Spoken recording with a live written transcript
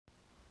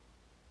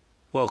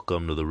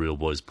Welcome to the Real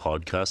Boys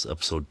podcast,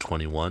 episode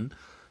 21.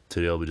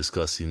 Today I'll be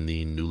discussing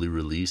the newly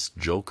released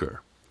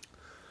Joker.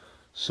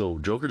 So,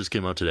 Joker just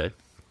came out today.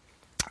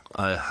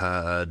 I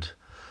had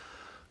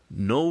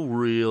no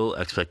real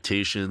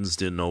expectations,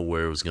 didn't know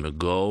where it was going to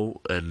go,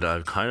 and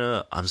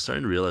I'm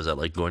starting to realize that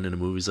like going into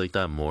movies like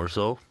that more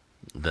so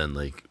than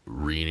like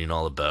reading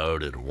all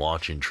about it,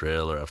 watching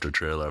trailer after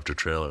trailer after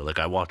trailer. Like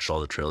I watched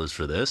all the trailers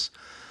for this,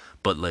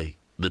 but like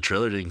the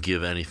trailer didn't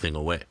give anything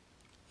away.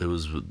 It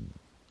was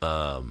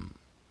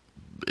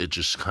it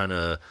just kind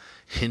of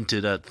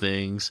hinted at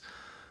things.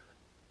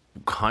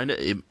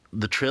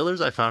 The trailers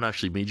I found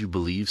actually made you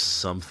believe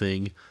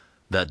something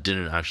that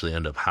didn't actually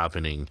end up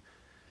happening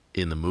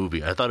in the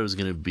movie. I thought it was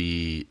going to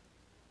be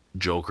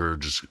Joker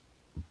just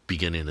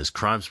beginning his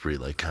crime spree,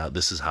 like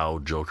this is how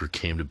Joker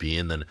came to be,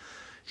 and then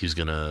he was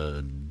going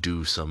to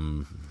do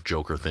some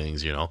Joker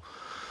things,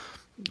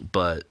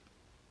 But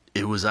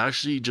it was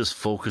actually just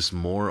focused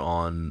more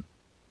on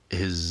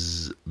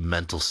his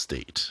mental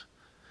state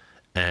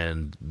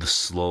and the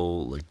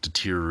slow like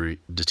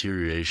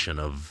deterioration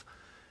of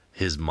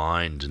his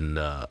mind.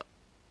 And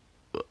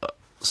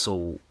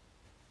so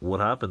what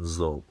happens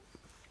though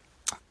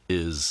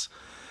is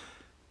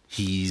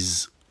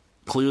he's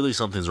clearly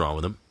something's wrong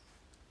with him,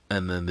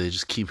 and then they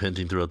just keep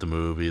hinting throughout the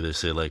movie. They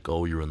say like,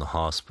 oh, you were in the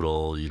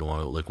hospital, you don't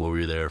want to, like, what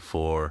were you there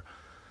for,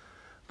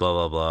 blah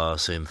blah blah,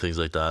 saying things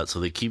like that. So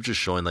they keep just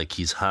showing like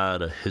he's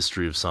had a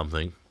history of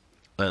something,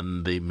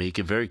 and they make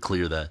it very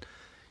clear that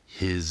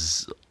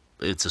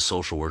it's a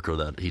social worker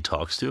that he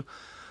talks to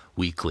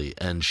weekly,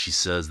 and she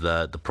says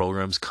that the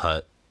program's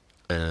cut,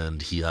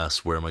 and he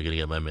asks, where am I going to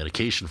get my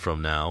medication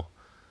from now?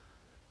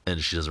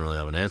 And she doesn't really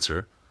have an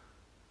answer.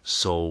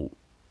 So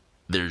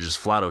they're just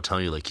flat out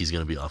telling you like he's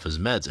going to be off his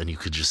meds, and you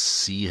could just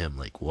see him.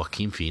 Like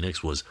Joaquin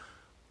Phoenix was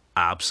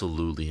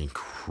absolutely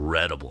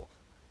incredible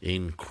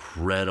in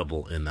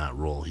that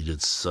role. He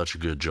did such a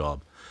good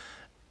job,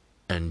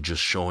 and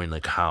just showing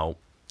like how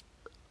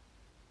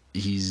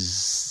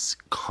he's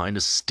kind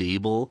of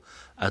stable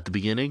at the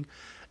beginning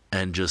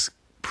and just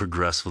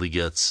progressively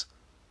gets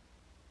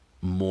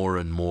more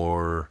and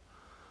more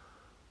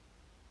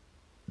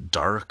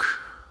dark,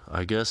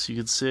 I guess you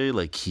could say.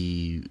 Like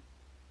he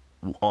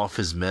off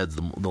his meds,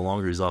 the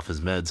longer he's off his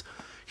meds,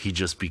 he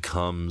just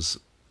becomes,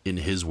 in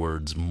his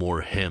words,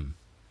 more him,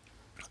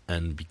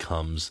 and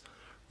becomes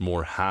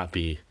more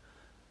happy.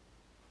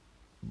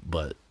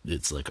 But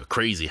it's like a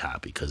crazy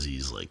happy, because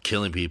he's like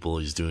killing people,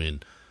 he's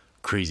doing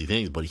crazy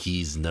things, but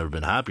he's never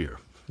been happier.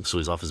 So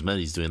he's off his med,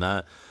 he's doing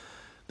that.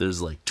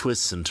 There's like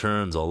twists and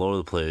turns all over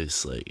the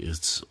place. Like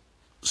it's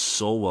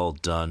so well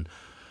done.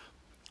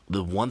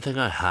 The one thing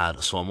I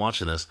had, so I'm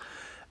watching this,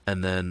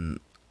 and then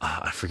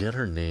I forget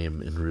her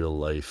name in real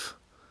life.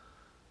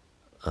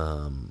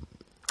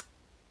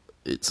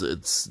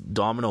 It's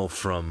Domino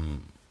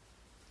from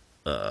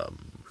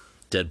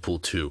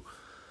Deadpool 2.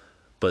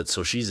 But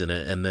so she's in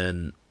it, and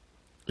then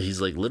he's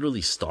like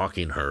literally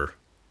stalking her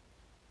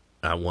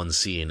at one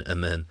scene,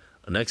 and then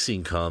the next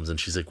scene comes and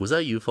she's like, was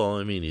that you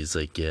following me? And he's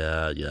like,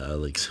 yeah,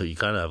 like, so you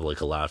kind of have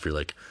like a laugh. You're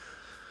like,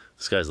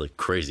 this guy's like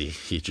crazy,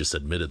 he just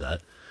admitted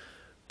that.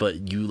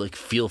 But you like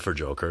feel for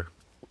Joker,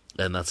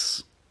 and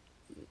that's,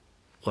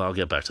 well, I'll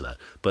get back to that.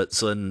 But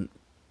so then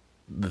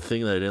the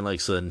thing that I didn't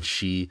like, so then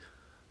she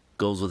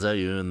goes, was that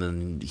you? And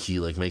then he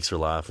like makes her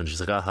laugh, and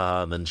she's like,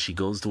 aha. And then she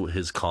goes to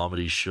his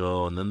comedy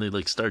show, and then they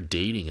like start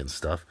dating and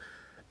stuff.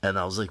 And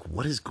I was like,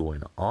 what is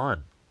going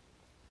on?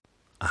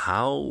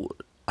 I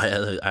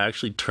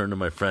actually turned to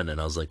my friend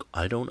and I was like,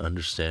 I don't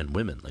understand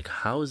women. Like,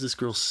 how is this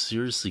girl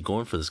seriously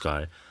going for this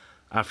guy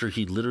after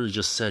he literally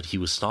just said he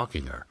was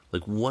stalking her?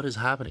 Like, what is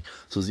happening?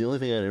 So it's the only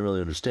thing I didn't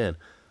really understand.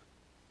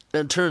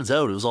 And it turns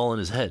out it was all in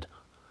his head.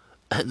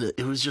 And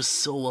it was just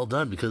so well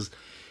done, because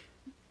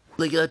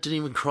like that didn't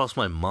even cross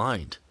my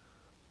mind.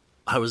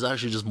 I was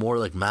actually just more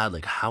like mad,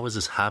 like, how is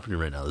this happening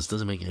right now? This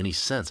doesn't make any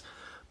sense.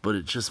 But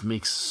it just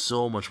makes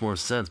so much more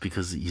sense,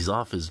 because he's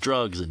off his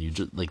drugs, and you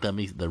just like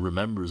that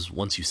remembers,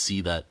 once you see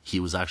that he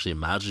was actually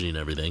imagining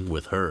everything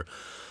with her,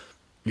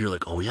 you're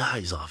like, oh yeah,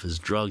 he's off his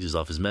drugs, he's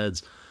off his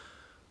meds.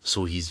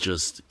 So he's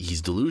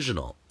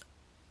delusional.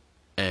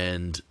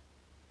 And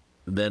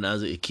then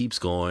as it keeps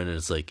going, and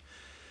it's like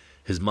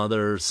his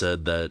mother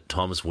said that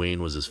Thomas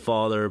Wayne was his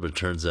father, but it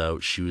turns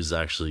out she was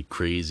actually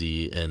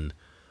crazy, and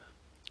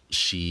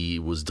she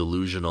was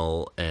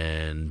delusional,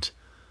 and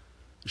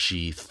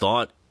she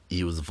thought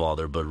he was the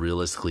father, but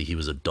realistically he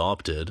was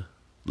adopted.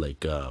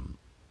 Like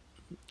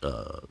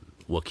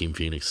Joaquin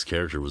Phoenix's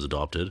character was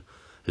adopted.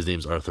 His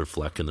name's Arthur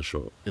Fleck in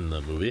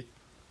the movie.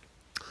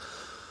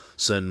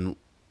 So then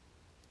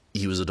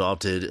he was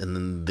adopted, and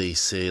then they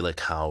say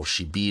like how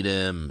she beat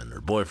him and her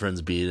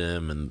boyfriends beat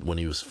him, and when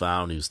he was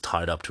found he was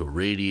tied up to a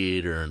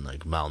radiator and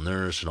like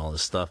malnourished and all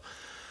this stuff.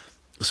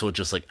 So it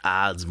just like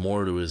adds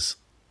more to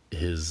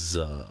his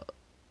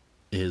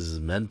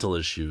mental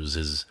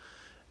issues,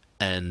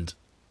 and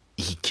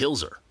he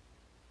kills her.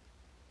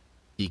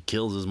 He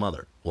kills his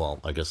mother.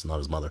 Well, I guess not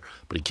his mother,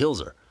 but he kills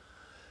her.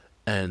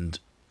 And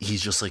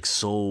he's just like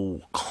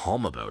so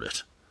calm about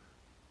it.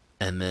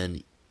 And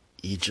then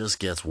he just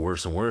gets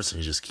worse and worse,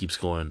 and he just keeps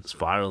going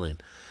spiraling.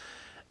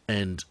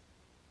 And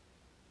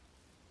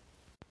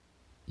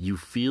you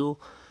feel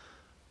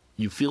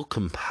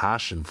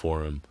compassion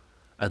for him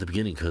at the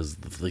beginning, because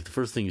like the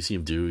first thing you see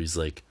him do,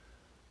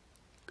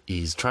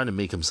 he's trying to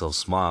make himself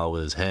smile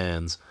with his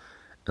hands,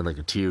 and like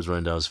the tears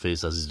running down his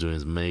face as he's doing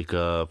his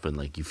makeup, and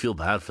like you feel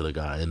bad for the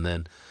guy. And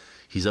then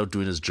he's out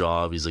doing his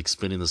job, he's like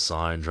spinning the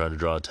sign, trying to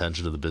draw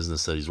attention to the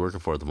business that he's working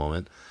for at the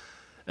moment,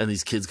 and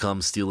these kids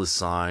come steal his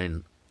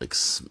sign, like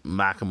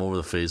smack him over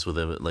the face with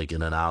it, like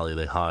in an alley.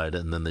 They hide,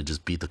 and then they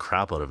just beat the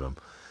crap out of him.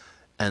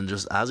 And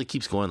just as it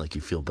keeps going, like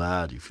you feel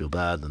bad,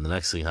 and the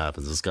next thing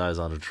happens, this guy's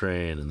on a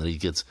train, and then he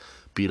gets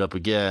beat up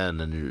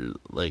again, and you're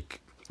like,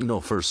 he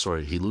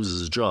loses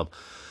his job.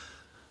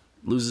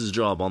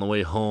 On the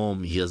way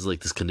home, he has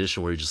like this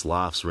condition where he just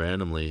laughs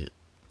randomly,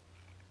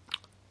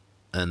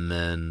 and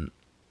then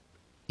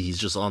he's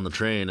just on the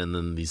train, and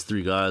then these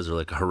three guys are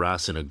like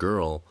harassing a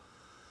girl,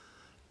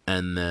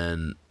 and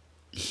then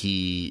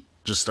he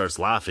just starts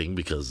laughing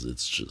because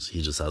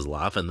he just has a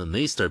laugh, and then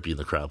they start beating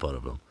the crap out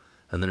of him.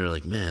 And then you're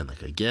like, man,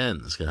 like again,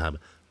 this is gonna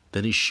happen.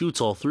 Then he shoots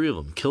all three of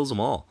them, kills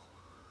them all,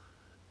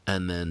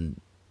 and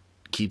then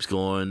keeps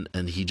going.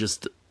 And he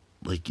just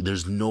like,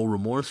 there's no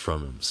remorse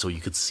from him. So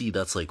you could see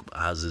that's like,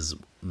 as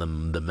the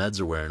meds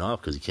are wearing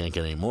off because he can't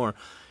get any more,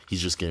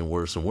 he's just getting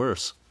worse and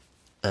worse.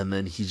 And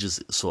then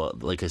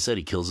like I said,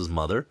 he kills his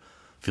mother,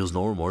 feels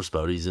no remorse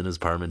about it. He's in his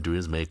apartment doing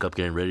his makeup,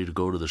 getting ready to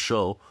go to the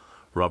show,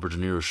 Robert De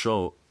Niro's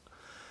show,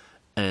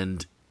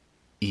 and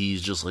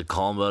he's just like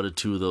calm about it.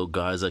 Two of the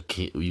guys that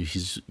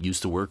he's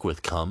used to work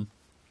with come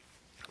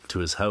to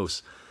his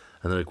house,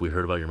 and they're like, we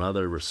heard about your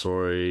mother, we're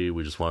sorry,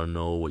 we just want to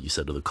know what you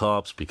said to the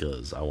cops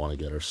because I want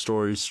to get our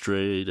story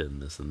straight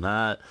and this and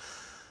that.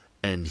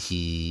 And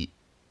he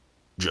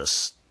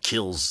just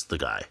kills the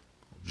guy,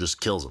 just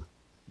kills him,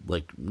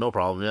 like no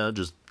problem, yeah,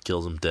 just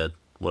kills him, dead,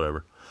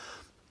 whatever.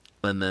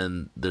 And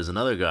then there's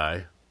another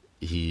guy,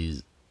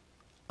 he's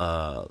he's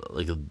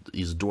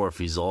a dwarf,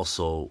 he's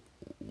also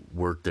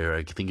worked there,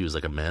 I think he was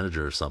like a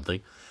manager or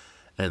something,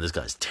 and this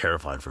guy's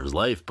terrified for his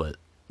life. But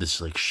this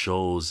like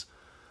shows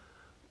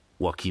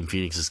Joaquin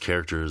Phoenix's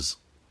characters,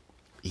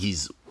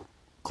 he's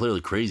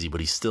clearly crazy, but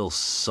he's still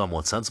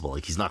somewhat sensible.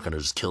 Like he's not going to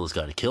just kill this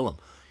guy to kill him.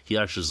 He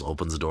actually just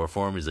opens the door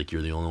for him. He's like,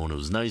 you're the only one who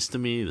was nice to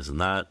me, this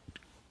and that,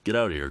 get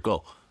out of here,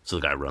 go. So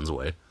the guy runs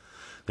away.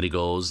 Then he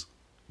goes,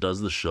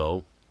 does the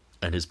show,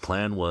 and his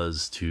plan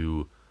was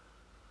to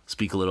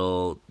speak a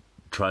little,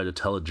 try to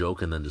tell a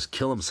joke, and then just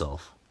kill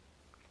himself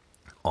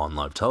on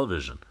live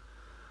television.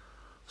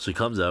 So he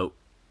comes out,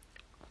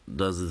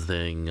 does the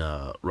thing.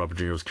 Robert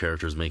De Niro's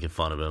character is making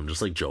fun of him,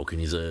 just like joking.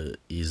 He's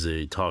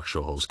a talk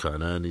show host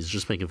kind of, and he's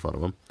just making fun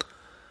of him,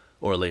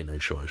 or a late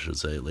night show, I should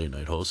say, late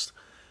night host.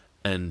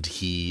 And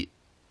he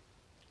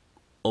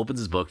opens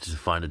his book to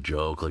find a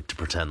joke, like to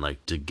pretend,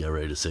 like to get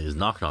ready to say his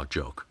knock knock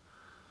joke.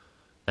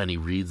 And he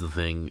reads the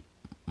thing,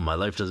 my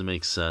life doesn't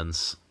make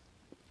sense,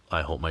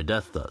 I hope my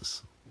death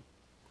does.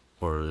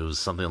 Or it was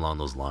something along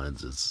those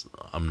lines.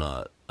 I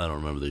don't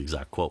remember the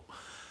exact quote.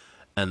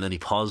 And then he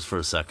pauses for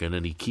a second,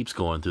 and he keeps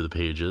going through the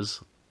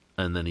pages,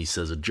 and then he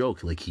says a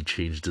joke, like he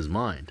changed his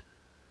mind.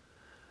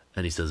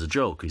 And he says a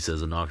joke. He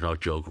says a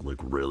knock-knock joke, like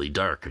really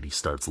dark, and he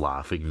starts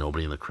laughing.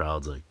 Nobody in the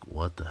crowd's like,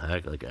 what the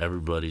heck? Like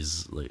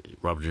everybody's like,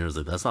 Robert De Niro's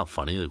like, that's not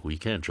funny. Like we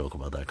can't joke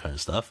about that kind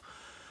of stuff.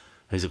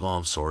 And he's like, oh,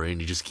 I'm sorry.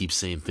 And he just keeps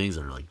saying things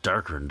that are like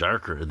darker and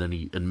darker. And then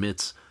he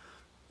admits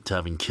to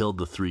having killed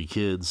the three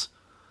kids.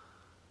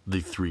 The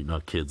three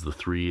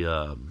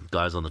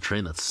guys on the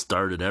train that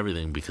started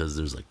everything, because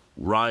there's like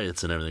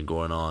riots and everything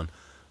going on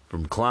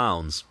from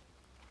clowns,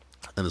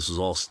 and this was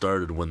all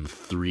started when the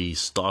three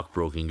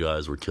stockbroking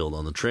guys were killed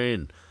on the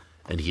train,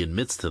 and he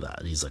admits to that.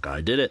 And he's like,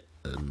 I did it.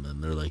 And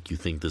then they're like, you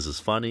think this is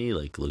funny?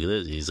 Like, look at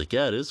this. And he's like,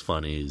 yeah, it is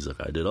funny. He's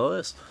like, I did all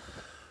this.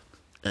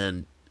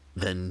 And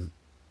then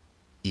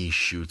he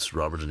shoots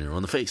Robert De Niro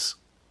in the face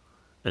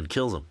and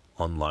kills him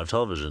on live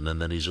television.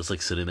 And then he's just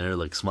like sitting there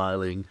like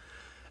smiling,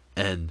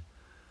 and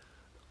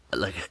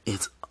like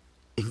it's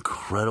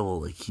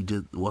incredible. Like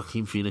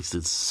Joaquin Phoenix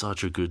did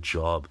such a good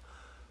job.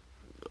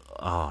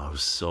 Oh, I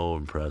was so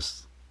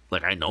impressed.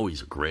 Like I know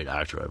he's a great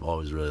actor, I've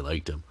always really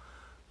liked him,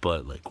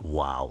 but like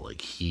wow,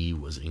 like he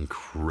was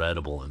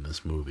incredible in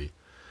this movie.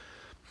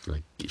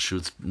 Like he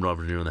shoots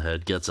Robert De Niro in the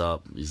head, gets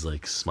up, he's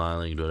like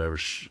smiling, whatever,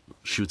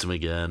 shoots him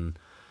again,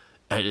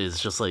 and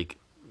it's just like,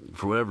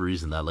 for whatever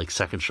reason, that like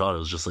second shot, it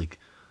was just like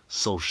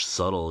so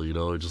subtle,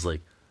 just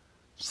like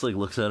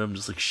looks at him,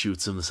 just like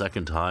shoots him the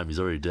second time. He's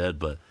already dead,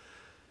 but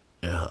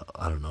yeah,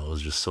 I don't know. It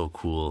was just so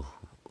cool,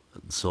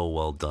 so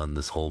well done.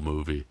 This whole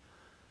movie,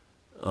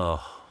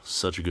 oh,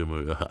 such a good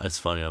movie. It's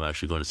funny, I'm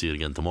actually going to see it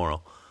again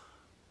tomorrow,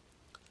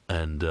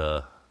 and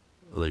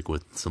like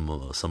with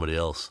somebody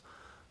else.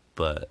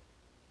 But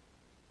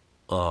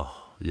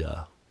oh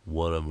yeah,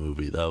 what a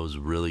movie! That was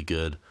really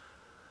good.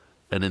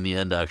 And in the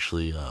end,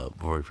 actually,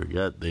 before I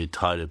forget, they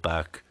tied it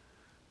back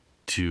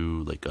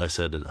to, like I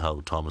said,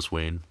 how Thomas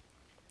Wayne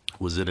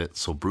was in it.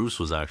 So Bruce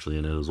was actually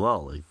in it as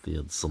well. Like they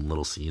had some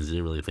little scenes. They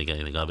didn't really think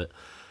anything of it.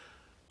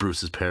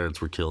 Bruce's parents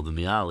were killed in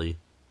the alley,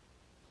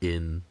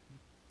 in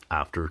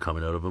after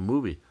coming out of a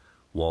movie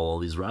while all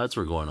these riots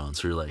were going on.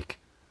 So you're like,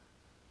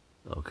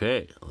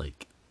 okay,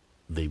 like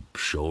they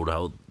showed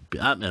how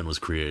Batman was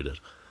created.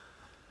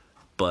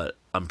 But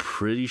I'm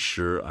pretty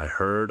sure I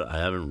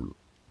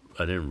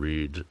didn't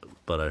read,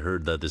 but I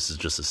heard that this is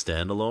just a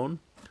standalone,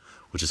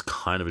 which is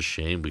kind of a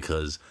shame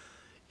because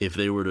if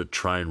they were to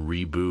try and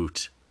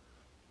reboot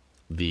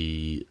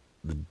the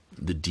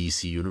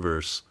DC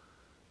universe,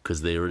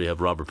 because they already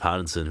have Robert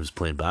Pattinson who's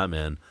playing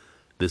Batman,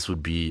 this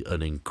would be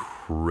an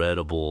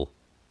incredible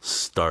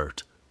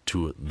start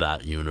to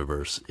that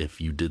universe if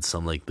you did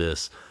something like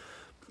this.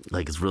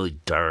 Like, it's really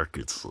dark.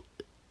 It's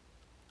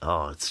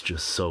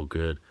just so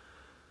good.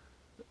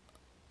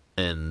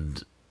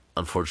 And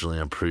unfortunately,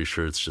 I'm pretty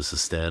sure it's just a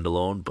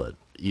standalone, but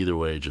either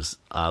way, just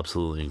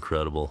absolutely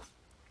incredible.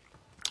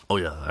 Oh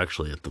yeah,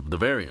 actually, at the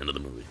very end of the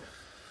movie,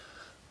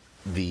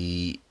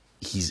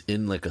 he's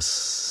in like a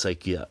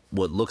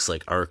what looks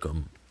like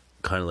Arkham,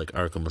 kind of like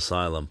Arkham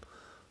Asylum,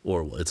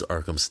 or it's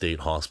Arkham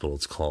State Hospital.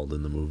 It's called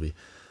in the movie,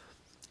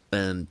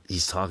 and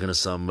he's talking to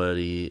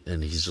somebody,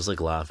 and he's just like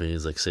laughing.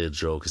 He's like, say a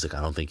joke. He's like,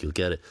 I don't think you'll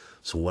get it.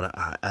 So what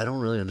I don't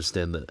really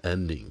understand the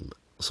ending.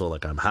 So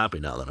like, I'm happy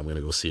now that I'm gonna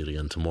go see it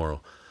again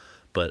tomorrow.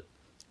 But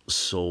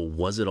so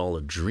was it all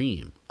a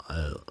dream?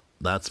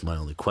 That's my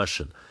only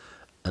question.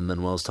 And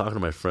then when I was talking to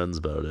my friends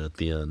about it at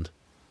the end,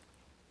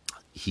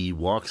 he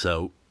walks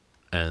out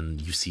and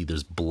you see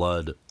there's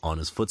blood on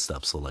his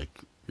footsteps. So like,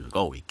 you're like,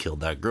 oh, he killed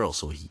that girl,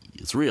 so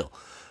it's real.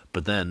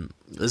 But then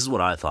this is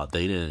what I thought.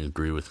 They didn't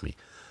agree with me.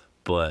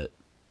 But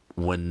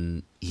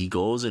when he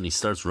goes and he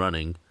starts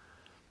running,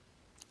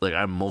 like,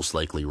 I'm most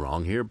likely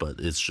wrong here, but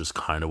it's just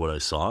kind of what I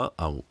saw.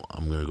 I'm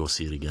going to go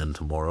see it again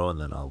tomorrow, and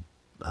then I'll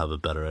have a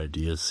better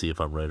idea, see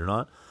if I'm right or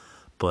not.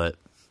 But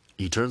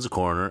he turns a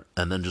corner,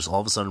 and then just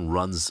all of a sudden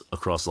runs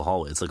across the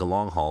hallway. It's like a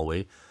long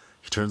hallway.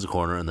 He turns a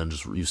corner, and then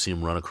just you see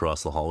him run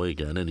across the hallway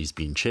again, and he's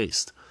being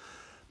chased.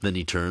 Then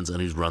he turns,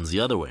 and he runs the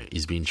other way.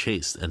 He's being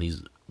chased, and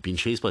he's being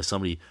chased by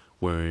somebody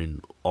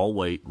wearing all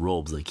white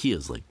robes like he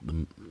is, like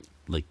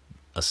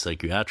a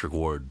psychiatric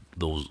ward.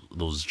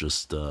 Those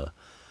just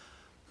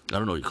I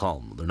don't know what you call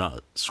them. They're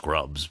not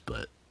scrubs,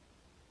 but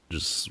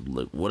just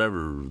like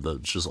whatever.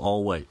 It's just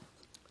all white.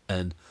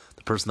 And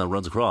the person that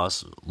runs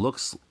across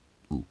looks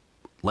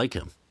like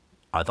him.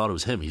 I thought it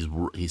was him.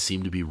 He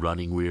seemed to be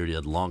running weird. He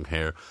had long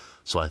hair.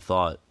 So I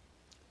thought,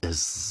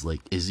 is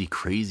he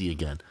crazy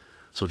again?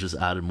 So it just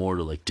added more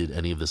to like, did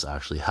any of this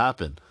actually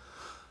happen?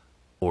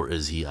 Or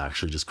is he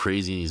actually just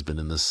crazy and he's been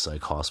in this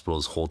psych hospital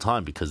this whole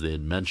time? Because they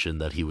had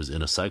mentioned that he was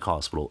in a psych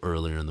hospital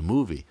earlier in the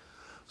movie.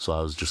 So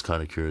I was just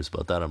kind of curious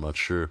about that. I'm not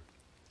sure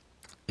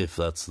if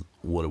that's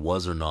what it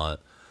was or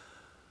not.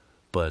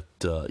 But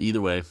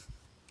either way,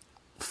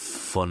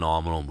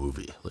 phenomenal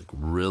movie. Like,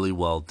 really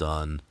well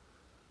done.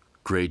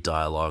 Great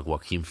dialogue.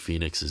 Joaquin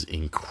Phoenix is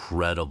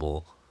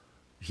incredible.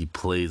 He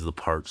plays the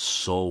part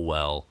so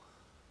well.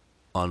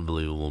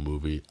 Unbelievable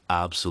movie.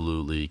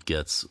 Absolutely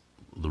gets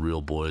the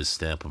Real Boys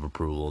stamp of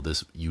approval.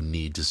 You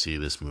need to see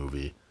this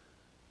movie.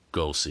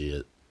 Go see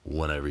it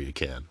whenever you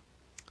can.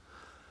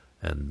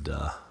 And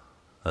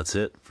that's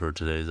it for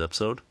today's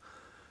episode.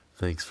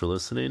 Thanks for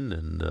listening,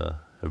 and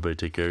everybody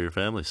take care of your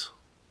families.